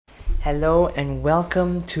Hello and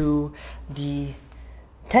welcome to the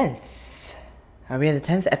 10th. We're in the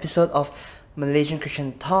 10th episode of Malaysian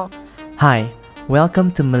Christian Talk. Hi,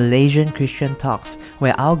 welcome to Malaysian Christian Talks,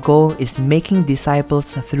 where our goal is making disciples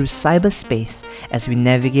through cyberspace as we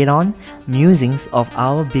navigate on musings of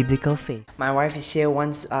our biblical faith. My wife is here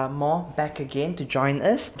once more, back again to join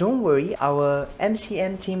us. Don't worry, our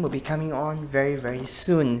MCM team will be coming on very, very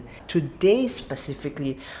soon. Today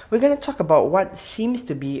specifically, we're going to talk about what seems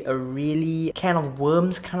to be a really can of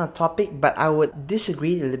worms kind of topic, but I would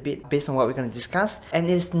disagree a little bit based on what we're going to discuss, and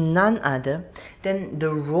it's none other than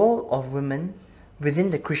the role of women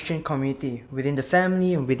within the Christian community, within the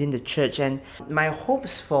family and within the church. And my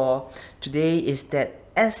hopes for today is that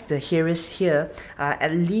as the hearers here,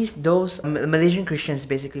 at least those Malaysian Christians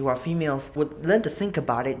basically who are females would learn to think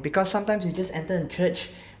about it, because sometimes we just enter in church,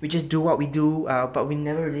 we just do what we do, but we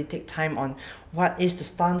never really take time on what is the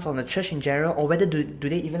stance on the church in general, or whether do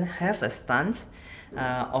they even have a stance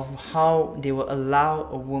of how they will allow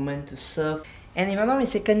a woman to serve. And if I'm not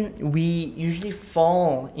mistaken, we usually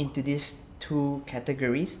fall into these two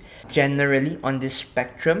categories generally on this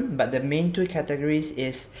spectrum, but the main two categories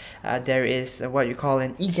is there is what you call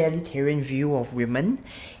an egalitarian view of women,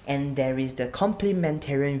 and there is the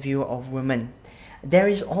complementarian view of women. There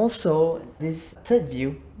is also this third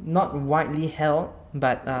view, not widely held,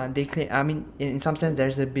 but they claim, I mean, in some sense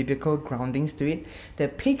there's a biblical groundings to it, the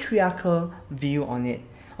patriarchal view on it.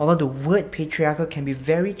 Although the word patriarchal can be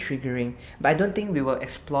very triggering, but I don't think we will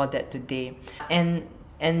explore that today.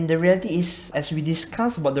 And the reality is, as we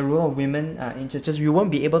discuss about the role of women in churches, we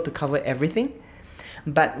won't be able to cover everything,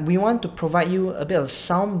 but we want to provide you a bit of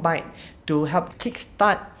soundbite to help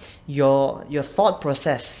kickstart your thought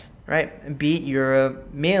process, right? Be it you're a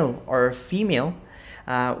male or a female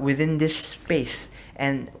within this space.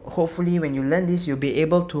 And hopefully when you learn this, you'll be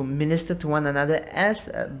able to minister to one another as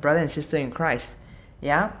a brother and sister in Christ.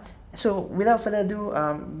 Yeah? So without further ado,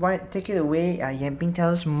 why take it away, Yan Ping, tell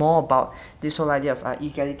us more about this whole idea of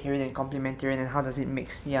egalitarian and complementarian, and how does it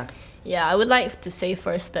mix? Yeah, I would like to say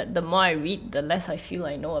first that the more I read, the less I feel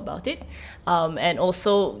I know about it. And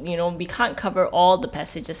also, we can't cover all the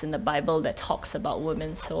passages in the Bible that talks about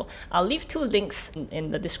women. So I'll leave two links in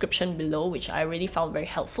the description below, which I really found very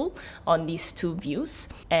helpful on these two views.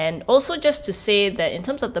 And also just to say that in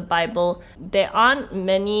terms of the Bible, there aren't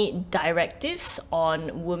many directives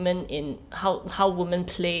on women in how women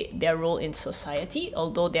play their role in society,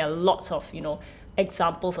 although there are lots of,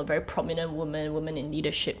 examples of very prominent women in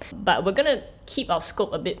leadership. But we're going to keep our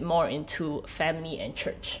scope a bit more into family and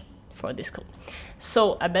church for this scope.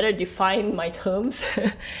 So I better define my terms,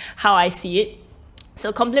 how I see it.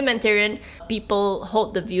 So complementarian people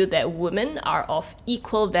hold the view that women are of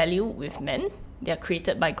equal value with men. They are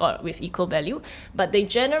created by God with equal value, but they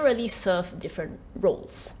generally serve different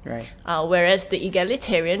roles. Right. Whereas the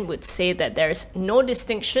egalitarian would say that there is no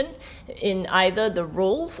distinction in either the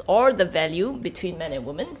roles or the value between men and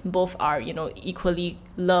women. Both are, equally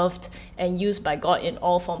loved and used by God in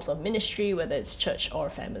all forms of ministry, whether it's church or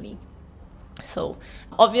family. So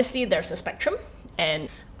obviously there's a spectrum, and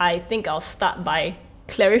I think I'll start by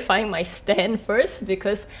clarifying my stand first,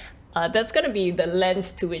 because that's going to be the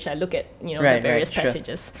lens to which I look at, the various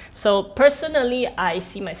passages. Sure. So personally, I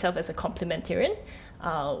see myself as a complementarian,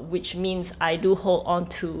 which means I do hold on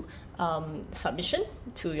to submission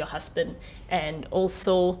to your husband, and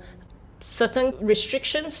also certain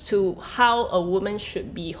restrictions to how a woman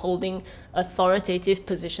should be holding authoritative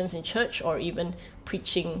positions in church, or even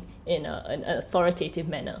preaching in an authoritative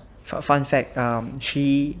manner. Fun fact,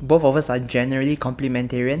 both of us are generally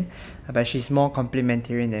complementarian, but she's more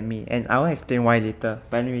complementarian than me, and I will explain why later.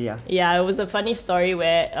 But anyway, yeah. Yeah, it was a funny story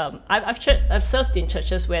where I've served in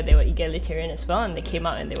churches where they were egalitarian as well, and they came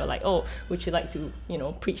out and they were like, "Oh, would you like to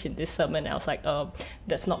preach in this sermon?" And I was like,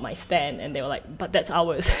 "That's not my stand," and they were like, "But that's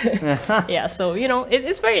ours." Yeah, so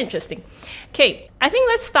it's very interesting. Okay, I think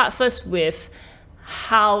let's start first with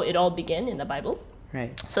how it all began in the Bible.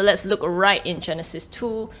 Right. So let's look right in Genesis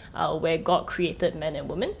 2, where God created man and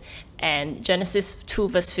woman. And Genesis 2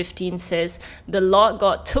 verse 15 says, "The Lord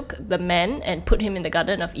God took the man and put him in the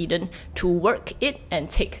Garden of Eden to work it and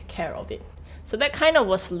take care of it." So that kind of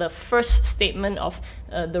was the first statement of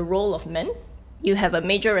the role of men. You have a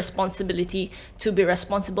major responsibility to be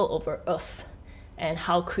responsible over earth and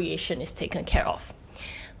how creation is taken care of.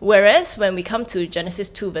 Whereas when we come to Genesis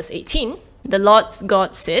 2 verse 18, the Lord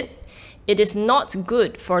God said, "It is not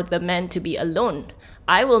good for the man to be alone.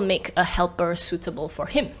 I will make a helper suitable for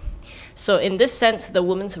him." So in this sense, the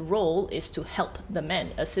woman's role is to help the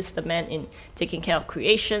man, assist the man in taking care of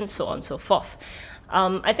creation, so on and so forth.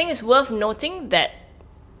 I think it's worth noting that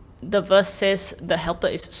the verse says the helper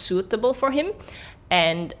is suitable for him,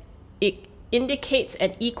 and it indicates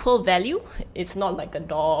an equal value. It's not like a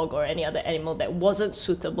dog or any other animal that wasn't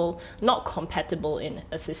suitable, not compatible in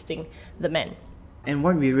assisting the man. And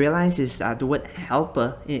what we realize is the word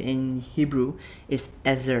helper in Hebrew is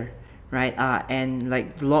ezer, right? And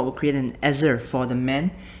like the Lord will create an ezer for the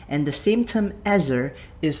man. And the same term ezer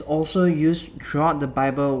is also used throughout the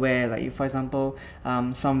Bible where, like, for example,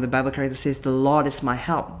 some of the Bible characters says, the Lord is my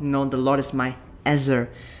help. The Lord is my ezer.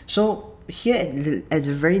 So here at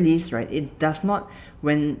the very least, right, it does not,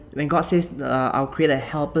 when God says, I'll create a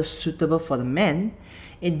helper suitable for the man,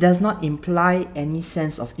 it does not imply any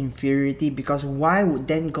sense of inferiority, because why would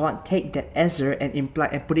then God take that ezer and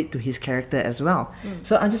put it to his character as well?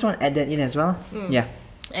 So I just want to add that in as well. Yeah.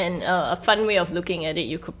 And a fun way of looking at it,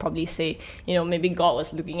 you could probably say, maybe God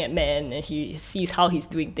was looking at man and he sees how he's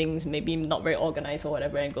doing things, maybe not very organized or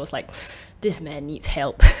whatever, and goes like, this man needs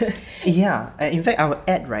help. Yeah. In fact, I would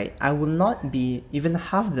add, right, I will not be even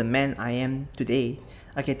half the man I am today.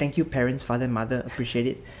 Okay, thank you, parents, father, mother, appreciate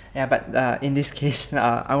it. Yeah, but in this case,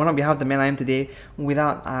 I will not be half the man I am today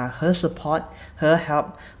without her support, her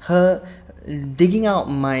help, her digging out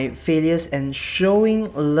my failures and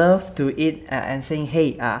showing love to it, and saying,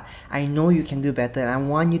 hey, I know you can do better and I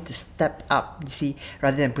want you to step up, you see,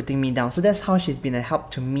 rather than putting me down. So that's how she's been a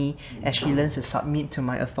help to me as she learns to submit to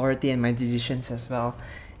my authority and my decisions as well.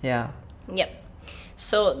 Yeah. Yep.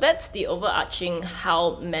 So that's the overarching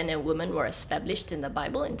how men and women were established in the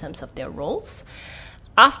Bible in terms of their roles.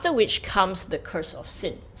 After which comes the curse of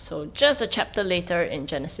sin. So just a chapter later in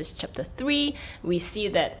Genesis chapter 3, we see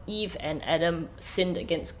that Eve and Adam sinned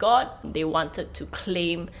against God. They wanted to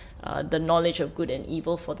claim the knowledge of good and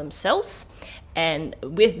evil for themselves. And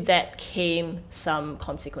with that came some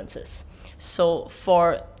consequences. So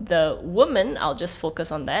for the woman, I'll just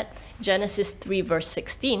focus on that. Genesis 3 verse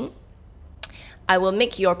 16. I will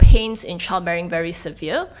make your pains in childbearing very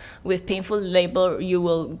severe. With painful labor, you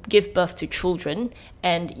will give birth to children,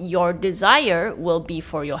 and your desire will be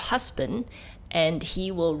for your husband, and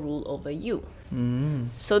he will rule over you.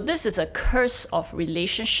 So this is a curse of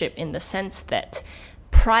relationship in the sense that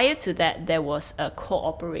prior to that, there was a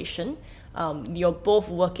cooperation. You're both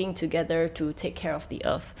working together to take care of the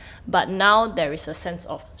earth. But now there is a sense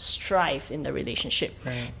of strife in the relationship.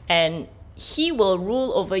 Right. And he will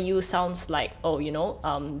rule over you sounds like,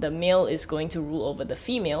 the male is going to rule over the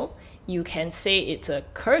female. You can say it's a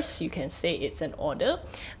curse, you can say it's an order,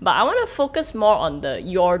 but I want to focus more on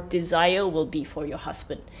your desire will be for your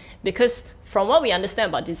husband. Because from what we understand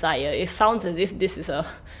about desire, it sounds as if this is a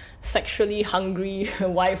sexually hungry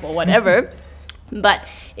wife or whatever. But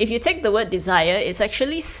if you take the word desire, it's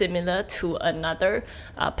actually similar to another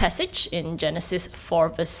passage in Genesis 4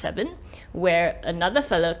 verse 7, where another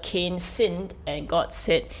fella, Cain, sinned, and God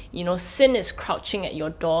said, sin is crouching at your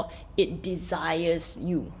door, it desires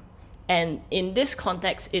you. And in this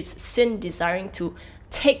context, it's sin desiring to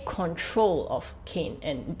take control of Cain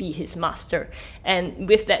and be his master. And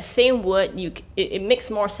with that same word, it makes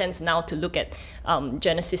more sense now to look at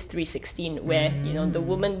Genesis 3:16, where the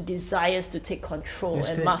woman desires to take control That's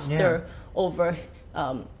and good, master over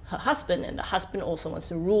her husband, and the husband also wants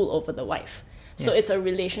to rule over the wife. So it's a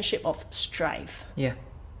relationship of strife.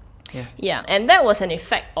 Yeah, and that was an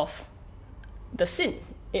effect of the sin.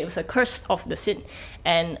 It was a curse of the sin.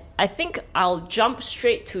 And I think I'll jump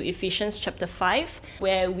straight to Ephesians chapter 5,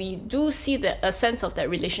 where we do see a sense of that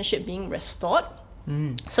relationship being restored.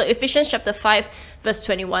 So Ephesians chapter 5 verse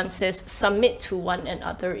 21 says, submit to one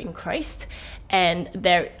another in Christ. And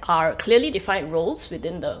there are clearly defined roles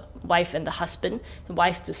within the wife and the husband. The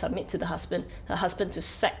wife to submit to the husband to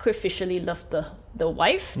sacrificially love the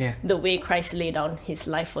wife, the way Christ laid down his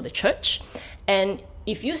life for the church. And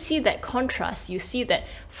if you see that contrast, you see that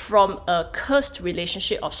from a cursed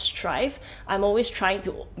relationship of strife, I'm always trying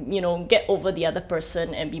to, get over the other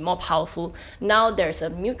person and be more powerful. Now there's a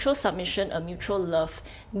mutual submission, a mutual love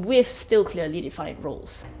with still clearly defined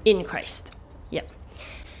roles in Christ. Yeah.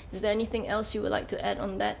 Is there anything else you would like to add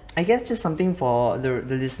on that? I guess just something for the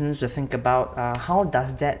listeners to think about. How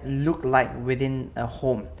does that look like within a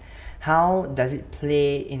home? How does it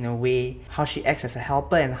play in a way how she acts as a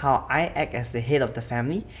helper and how I act as the head of the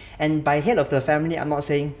family? And by head of the family, I'm not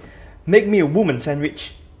saying make me a woman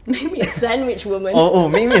sandwich. Make me a sandwich woman.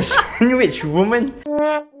 Make me a sandwich woman.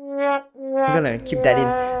 We're gonna keep that in.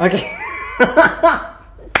 Okay.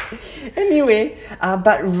 Anyway,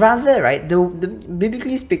 but rather, right, the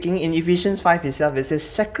biblically speaking, in Ephesians 5 itself, it says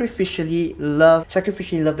sacrificially love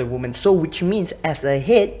the woman. So which means as a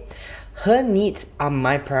head, Her needs are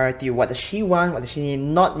my priority. What does she want? What does she need?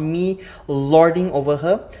 Not me lording over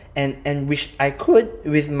her. And which I could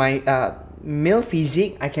with my male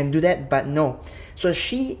physique, I can do that, but no. So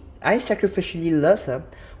I sacrificially loves her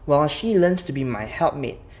while she learns to be my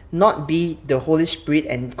helpmate. Not be the Holy Spirit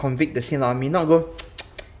and convict the sin out of me. Not go,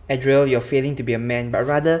 Adriel, you're failing to be a man, but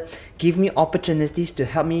rather give me opportunities to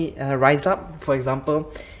help me rise up. For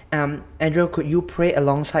example, Adriel, could you pray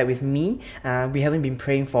alongside with me? We haven't been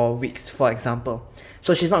praying for weeks, for example.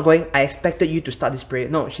 So she's not going, I expected you to start this prayer.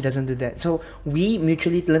 No, she doesn't do that. So we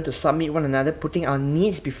mutually learn to submit one another, putting our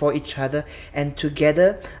needs before each other, and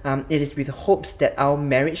together, it is with hopes that our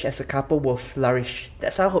marriage as a couple will flourish.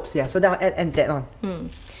 That's our hopes, yeah. So that I'll add that on.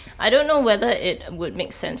 I don't know whether it would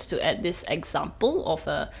make sense to add this example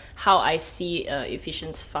of how I see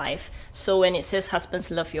Ephesians 5. So when it says, husbands,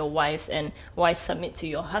 love your wives and wives, submit to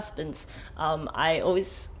your husbands, I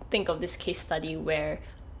always think of this case study where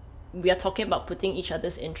we are talking about putting each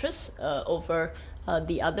other's interests over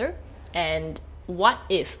the other. And what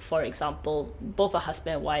if, for example, both a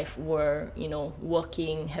husband and wife were,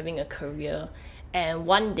 working, having a career, and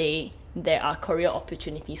one day there are career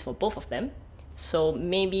opportunities for both of them. So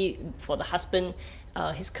maybe for the husband,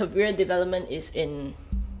 his career development is in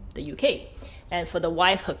the UK, and for the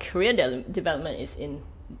wife, her career development is in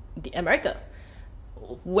America.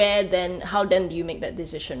 How then do you make that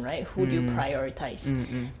decision, right? Who do you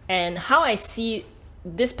prioritize? And how I see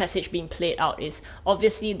this passage being played out is,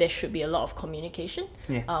 obviously there should be a lot of communication.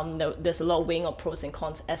 There's a lot of weighing of pros and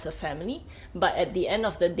cons as a family, but at the end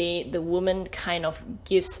of the day, the wife kind of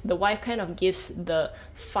gives the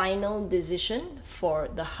final decision for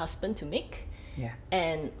the husband to make.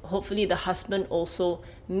 And hopefully the husband also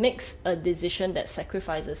makes a decision that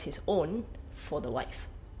sacrifices his own for the wife.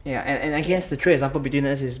 And I guess the true example between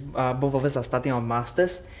us is both of us are starting our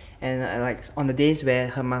masters. And like on the days where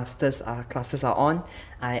her master's classes are on,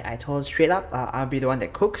 I told her straight up, I'll be the one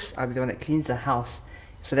that cooks, I'll be the one that cleans the house.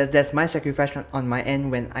 So that's my sacrifice on my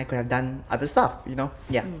end when I could have done other stuff,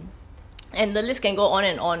 And the list can go on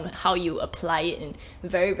and on how you apply it in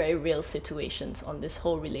very, very real situations on this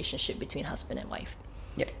whole relationship between husband and wife.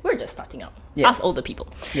 We're just starting out. Us older people.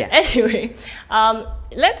 Anyway,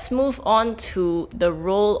 let's move on to the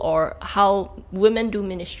role or how women do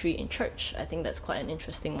ministry in church. I think that's quite an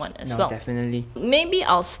interesting one as well. Definitely. Maybe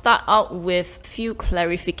I'll start out with a few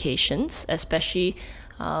clarifications, especially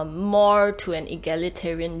more to an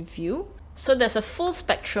egalitarian view. So there's a full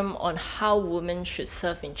spectrum on how women should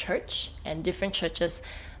serve in church, and different churches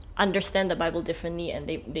understand the Bible differently and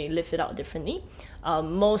they live it out differently.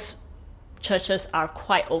 Most churches are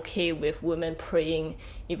quite okay with women praying,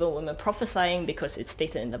 even women prophesying, because it's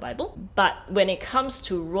stated in the Bible. But when it comes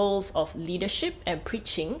to roles of leadership and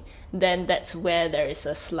preaching, then that's where there is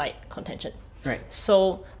a slight contention. Right.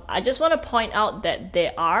 So I just want to point out that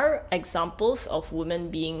there are examples of women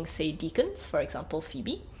being, say, deacons, for example,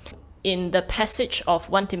 Phoebe. In the passage of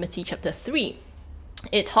 1 Timothy chapter 3,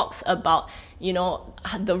 it talks about,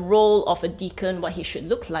 the role of a deacon, what he should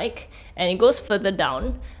look like, and it goes further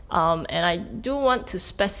down. And I do want to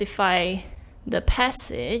specify the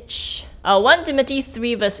passage. 1 Timothy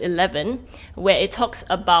 3 verse 11, where it talks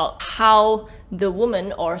about how the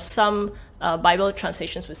woman, or some Bible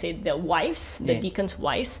translations would say their wives, the deacons'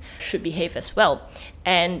 wives, should behave as well.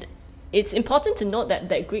 And it's important to note that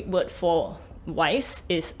that Greek word for wives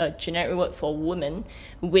is a generic word for women,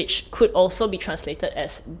 which could also be translated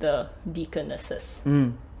as the deaconesses.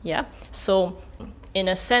 So in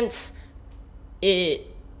a sense, it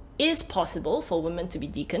is possible for women to be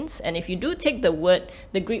deacons, and if you do take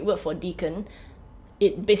the Greek word for deacon,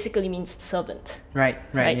 it basically means servant. Right.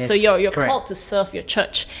 Yes, so you're correct. called to serve your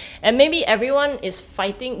church, and maybe everyone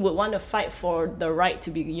would want to fight for the right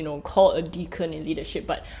to be called a deacon in leadership,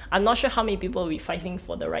 but I'm not sure how many people will be fighting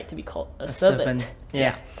for the right to be called a servant.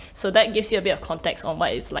 So that gives you a bit of context on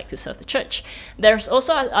what it's like to serve the church. There's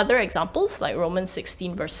also other examples like Romans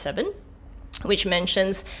 16 verse 7, which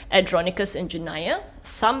mentions Andronicus and Juniah.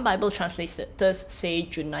 Some Bible translators say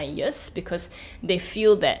Junias because they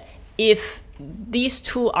feel that if these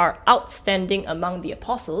two are outstanding among the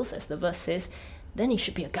apostles, as the verse says, then he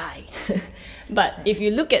should be a guy. But if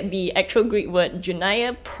you look at the actual Greek word,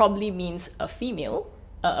 Juniah probably means a female,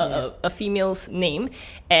 a female's name,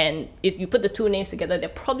 and if you put the two names together, they're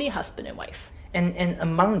probably husband and wife. And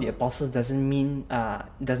among the apostles does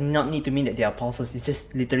not need to mean that they are apostles. It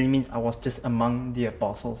just literally means I was just among the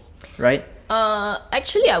apostles, right?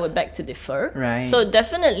 Actually, I would beg to differ. Right. So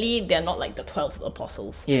definitely they're not like the 12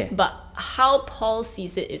 apostles. But how Paul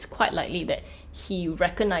sees it is quite likely that he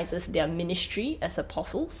recognizes their ministry as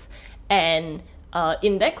apostles, and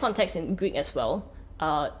in that context in Greek as well,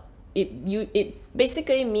 it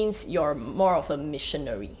basically means you're more of a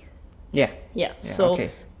missionary. Yeah. Yeah. So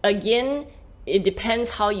okay. again, it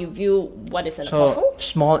depends how you view what is an So apostle.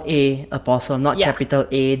 small a apostle, not Yeah. capital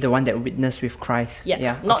A, the one that witnessed with Christ.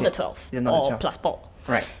 Yeah. Not okay. the 12 Yeah, not the or 12. plus Paul.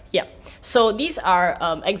 Right. Yeah. So these are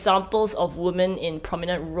examples of women in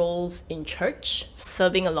prominent roles in church,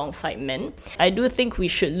 serving alongside men. I do think we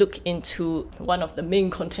should look into one of the main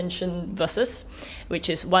contention verses, which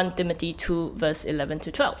is 1 Timothy 2, verse 11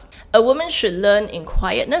 to 12. A woman should learn in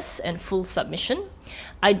quietness and full submission.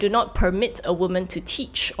 I do not permit a woman to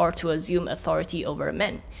teach or to assume authority over a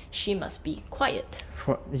man. She must be quiet.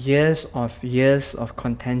 For years of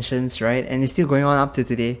contentions, right? And it's still going on up to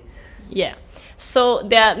today. Yeah. So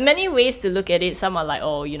there are many ways to look at it. Some are like,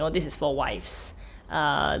 oh, this is for wives.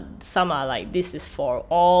 Some are like, this is for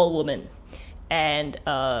all women. And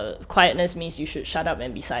quietness means you should shut up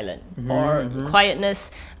and be silent.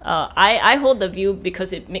 Quietness, I hold the view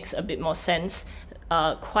because it makes a bit more sense.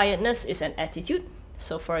 Quietness is an attitude.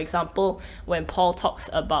 So for example, when Paul talks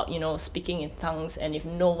about, speaking in tongues, and if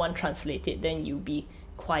no one translates it, then you be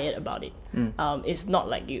quiet about it. It's not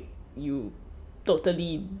like you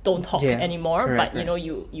totally don't talk anymore, correct, but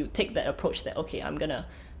you take that approach that, okay, I'm gonna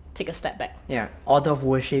take a step back. Yeah, order of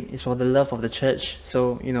worship is for the love of the church,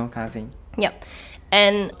 so kind of thing. Yeah.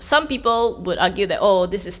 And some people would argue that, oh,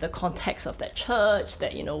 this is the context of that church,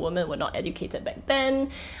 that, women were not educated back then.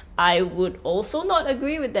 I would also not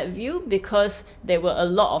agree with that view because there were a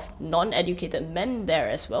lot of non-educated men there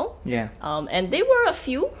as well. Yeah. And they were a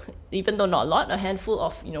few, even though not a lot, a handful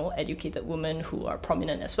of, educated women who are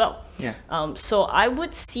prominent as well. Yeah. So I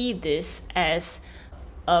would see this as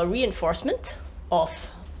a reinforcement of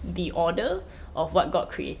the order of what God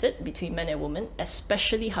created between men and women,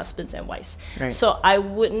 especially husbands and wives. Right. So I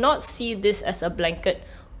would not see this as a blanket,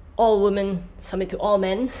 all women submit to all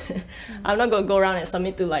men. I'm not going to go around and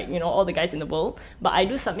submit to all the guys in the world, but I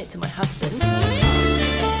do submit to my husband.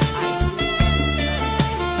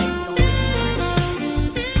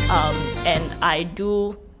 And I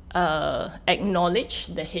do acknowledge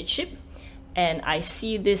the headship, and I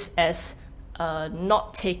see this as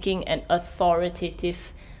not taking an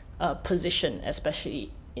authoritative position,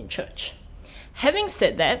 especially in church. Having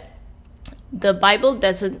said that, the Bible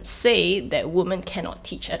doesn't say that women cannot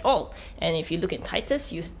teach at all. And if you look in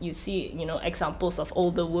Titus, you see examples of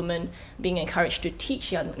older women being encouraged to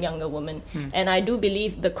teach younger women. And I do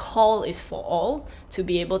believe the call is for all to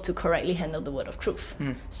be able to correctly handle the word of truth.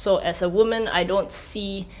 So as a woman, I don't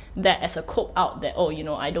see that as a cop out that,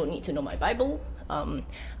 I don't need to know my Bible.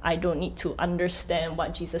 I don't need to understand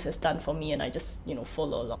what Jesus has done for me and I just,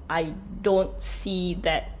 follow along. I don't see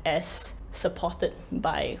that as supported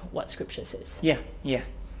by what scripture says. Yeah.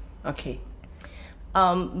 Okay.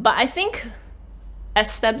 But I think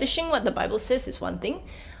establishing what the Bible says is one thing.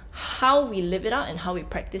 How we live it out and how we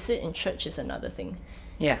practice it in church is another thing.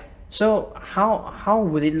 Yeah. So how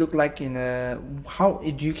would it look like can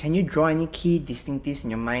you draw any key distinctives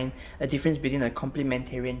in your mind, a difference between a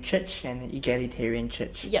complementarian church and an egalitarian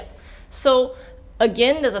church? Yeah. So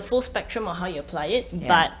again, there's a full spectrum of how you apply it,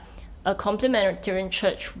 but a complementarian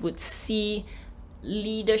church would see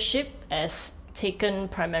leadership as taken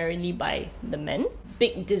primarily by the men.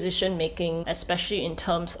 Big decision making, especially in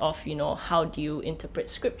terms of, how do you interpret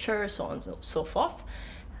scripture, so on and so forth.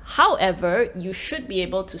 However, you should be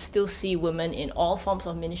able to still see women in all forms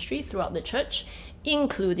of ministry throughout the church,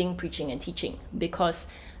 including preaching and teaching, because,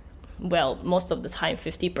 most of the time,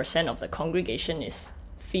 50% of the congregation is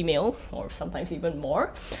female, or sometimes even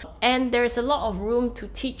more. And there's a lot of room to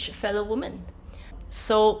teach fellow women.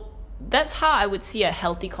 So that's how I would see a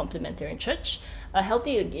healthy complementarian church. A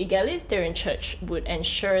healthy egalitarian church would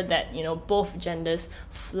ensure that, both genders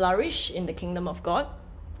flourish in the kingdom of God,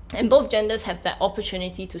 and both genders have that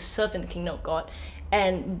opportunity to serve in the kingdom of God.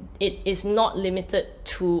 And it is not limited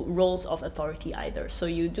to roles of authority either. So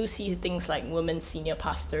you do see things like women senior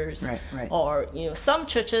pastors, right. Or some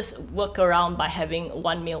churches work around by having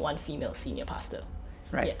one male, one female senior pastor.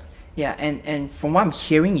 Right. Yeah, and from what I'm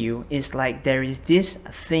hearing you is like there is this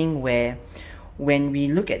thing where when we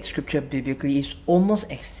look at scripture biblically, it's almost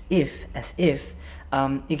as if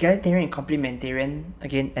egalitarian and complementarian,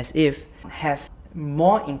 again, as if have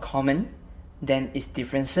more in common than its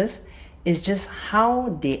differences. It's just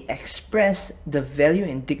how they express the value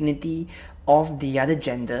and dignity of the other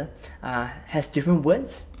gender has different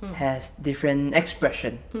words, has different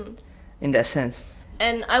expression in that sense.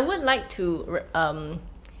 And I would like to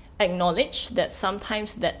acknowledge that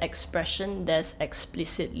sometimes that expression does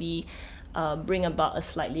explicitly bring about a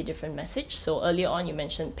slightly different message. So earlier on you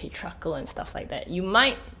mentioned patriarchal and stuff like that. You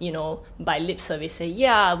might, by lip service say,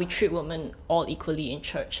 yeah, we treat women all equally in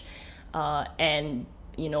church. And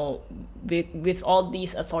with all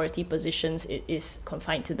these authority positions, it is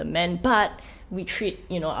confined to the men, but we treat,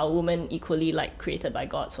 our women equally, like created by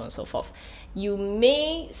God, so on and so forth. You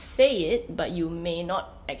may say it, but you may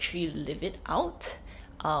not actually live it out.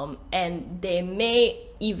 And there may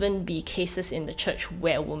even be cases in the church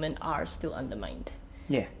where women are still undermined.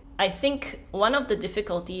 Yeah. I think one of the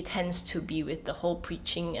difficulty tends to be with the whole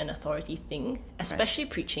preaching and authority thing, especially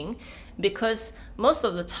preaching, because most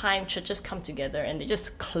of the time churches come together and they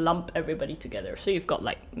just clump everybody together. So you've got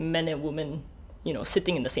like men and women,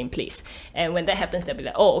 sitting in the same place. And when that happens, they'll be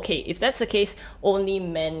like, oh, okay, if that's the case, only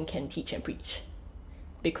men can teach and preach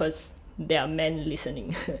because there are men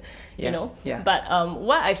listening, Yeah. But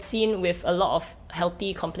what I've seen with a lot of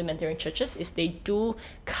healthy complementarian churches is they do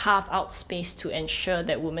carve out space to ensure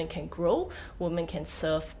that women can grow, women can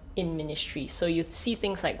serve in ministry. So you see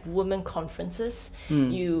things like women conferences.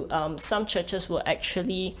 Some churches will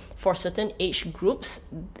actually, for certain age groups,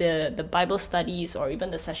 the Bible studies or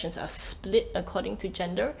even the sessions are split according to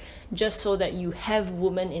gender, just so that you have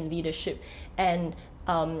women in leadership. And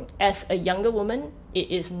as a younger woman,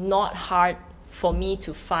 it is not hard for me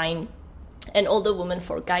to find an older woman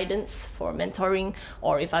for guidance, for mentoring,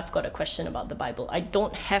 or if I've got a question about the Bible. I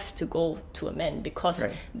don't have to go to a man because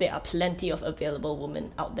there are plenty of available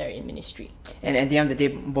women out there in ministry. And at the end of the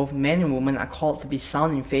day, both men and women are called to be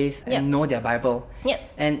sound in faith and know their Bible.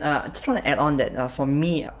 And I just want to add on that for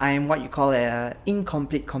me, I am what you call an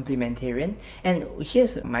incomplete complementarian. And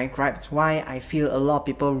here's my gripes why I feel a lot of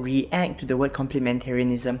people react to the word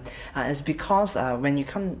complementarianism. It's because when you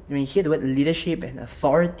hear the word leadership and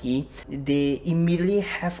authority, they immediately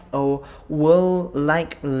have a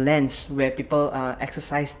world-like lens where people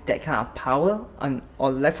exercise that kind of power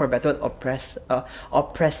or like for a better word,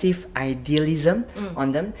 oppressive idealism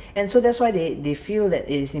on them. And so that's why they feel that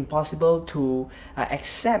it is impossible to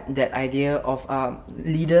accept that idea of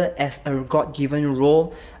leader as a God-given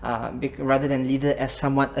role rather than leader as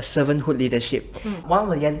somewhat a servanthood leadership. One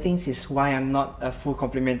of the other things is why I'm not a full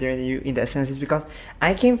complementarian to you in that sense is because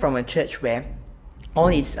I came from a church where all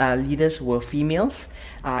its leaders were females,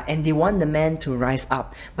 and they want the man to rise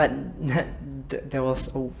up, but there was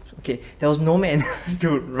no man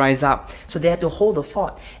to rise up, so they had to hold the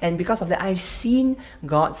fort. And because of that, I've seen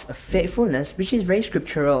God's faithfulness, which is very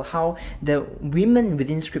scriptural, how the women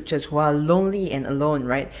within scriptures who are lonely and alone,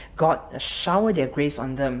 right, God showered their grace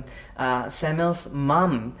on them. Samuel's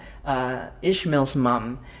mom, Ishmael's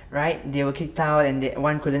mom, right, they were kicked out and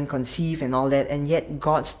one couldn't conceive and all that, and yet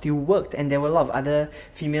God still worked. And there were a lot of other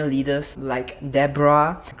female leaders like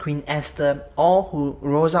Deborah, Queen Esther, all who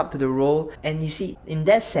rose up to the role. And you see, in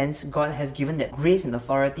that sense, God has given that grace and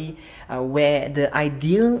authority where the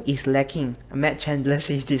ideal is lacking. Matt Chandler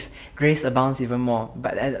says this, grace abounds even more.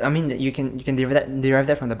 But I mean, you can derive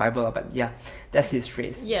that from the Bible, but yeah, that's his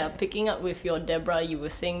phrase. Yeah, picking up with your Deborah, you were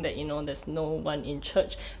saying that, there's no one in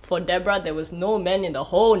church. For Deborah, there was no man in the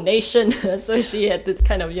whole nation, so she had to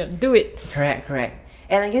kind of do it. Correct.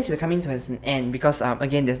 And I guess we're coming to an end because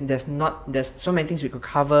again, there's so many things we could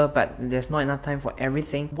cover, but there's not enough time for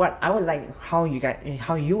everything. What I would like how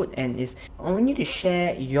you would end is I want you to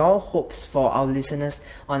share your hopes for our listeners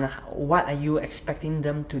on what are you expecting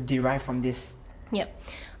them to derive from this.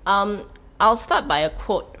 I'll start by a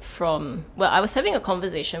quote from, I was having a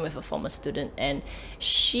conversation with a former student, and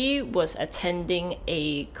she was attending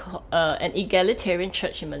an egalitarian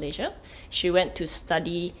church in Malaysia. She went to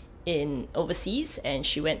study in overseas, and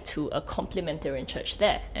she went to a complementarian church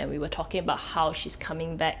there, and we were talking about how she's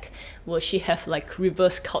coming back. Will she have like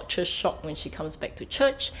reverse culture shock when she comes back to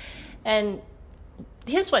church? And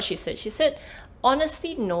here's what she said,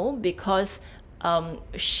 honestly no, because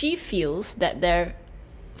she feels that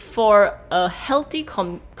for a healthy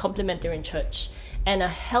complementarian church and a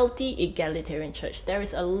healthy egalitarian church, there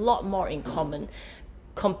is a lot more in common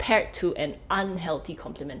compared to an unhealthy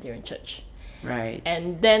complementarian church. Right.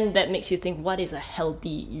 And then that makes you think, what is a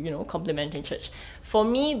healthy, complementarian church? For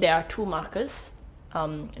me, there are two markers.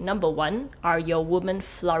 Number one, are your women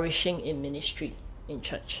flourishing in ministry in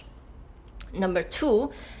church? Number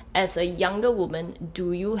two, as a younger woman,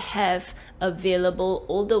 do you have available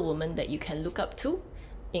older women that you can look up to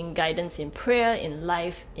in guidance in prayer, in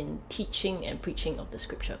life, in teaching and preaching of the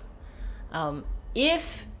scripture?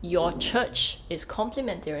 If your church is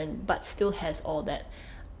complementarian but still has all that,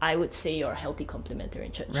 I would say you're a healthy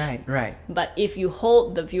complementarian church. Right. But if you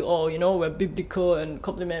hold the view, we're biblical and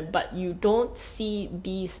complementary, but you don't see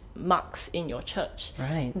these marks in your church,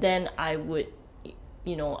 right, then I would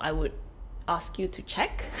ask you to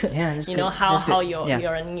check. Yeah, that's you know good. how That's how good. you're Yeah.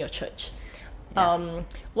 you're running your church. Yeah.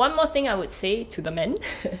 One more thing I would say to the men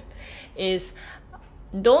is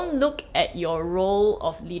don't look at your role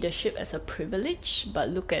of leadership as a privilege, but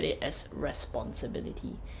look at it as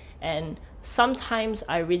responsibility. And sometimes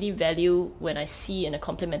I really value when I see in a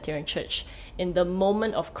complementarian church, in the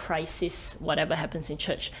moment of crisis, whatever happens in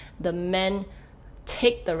church, the men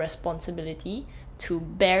take the responsibility to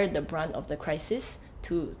bear the brunt of the crisis,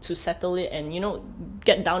 to settle it, and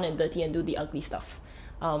get down and dirty and do the ugly stuff.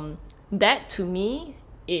 That to me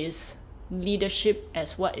is leadership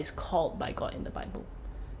as what is called by God in the Bible.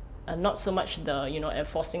 Not so much the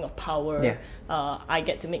enforcing of power. Yeah. I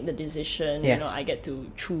get to make the decision. Yeah. I get to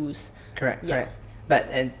choose. Correct, Yeah. correct. But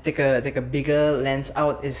take a bigger lens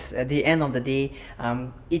out is at the end of the day,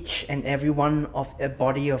 each and every one of a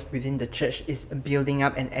body of within the church is building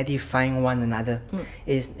up and edifying one another.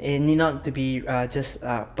 It need not to be just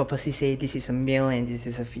purposely say this is a male and this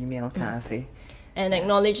is a female kind of thing. And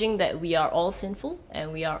acknowledging that we are all sinful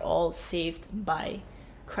and we are all saved by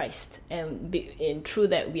Christ, and through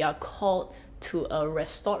that we are called to a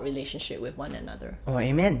restored relationship with one another. Oh,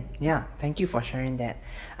 amen. Yeah, thank you for sharing that.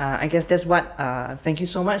 I guess that's what, thank you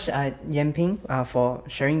so much, Yan Ping, for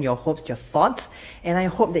sharing your hopes, your thoughts. And I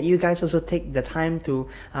hope that you guys also take the time to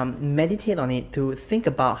meditate on it, to think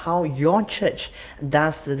about how your church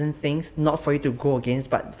does certain things, not for you to go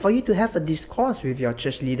against, but for you to have a discourse with your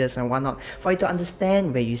church leaders and whatnot, for you to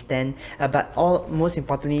understand where you stand, but most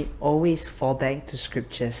importantly, always fall back to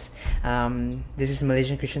scriptures. This is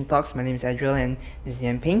Malaysian Christian Talks. My name is Adriel and this is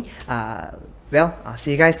Yan Ping. Well, I'll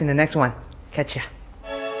see you guys in the next one. Catch ya.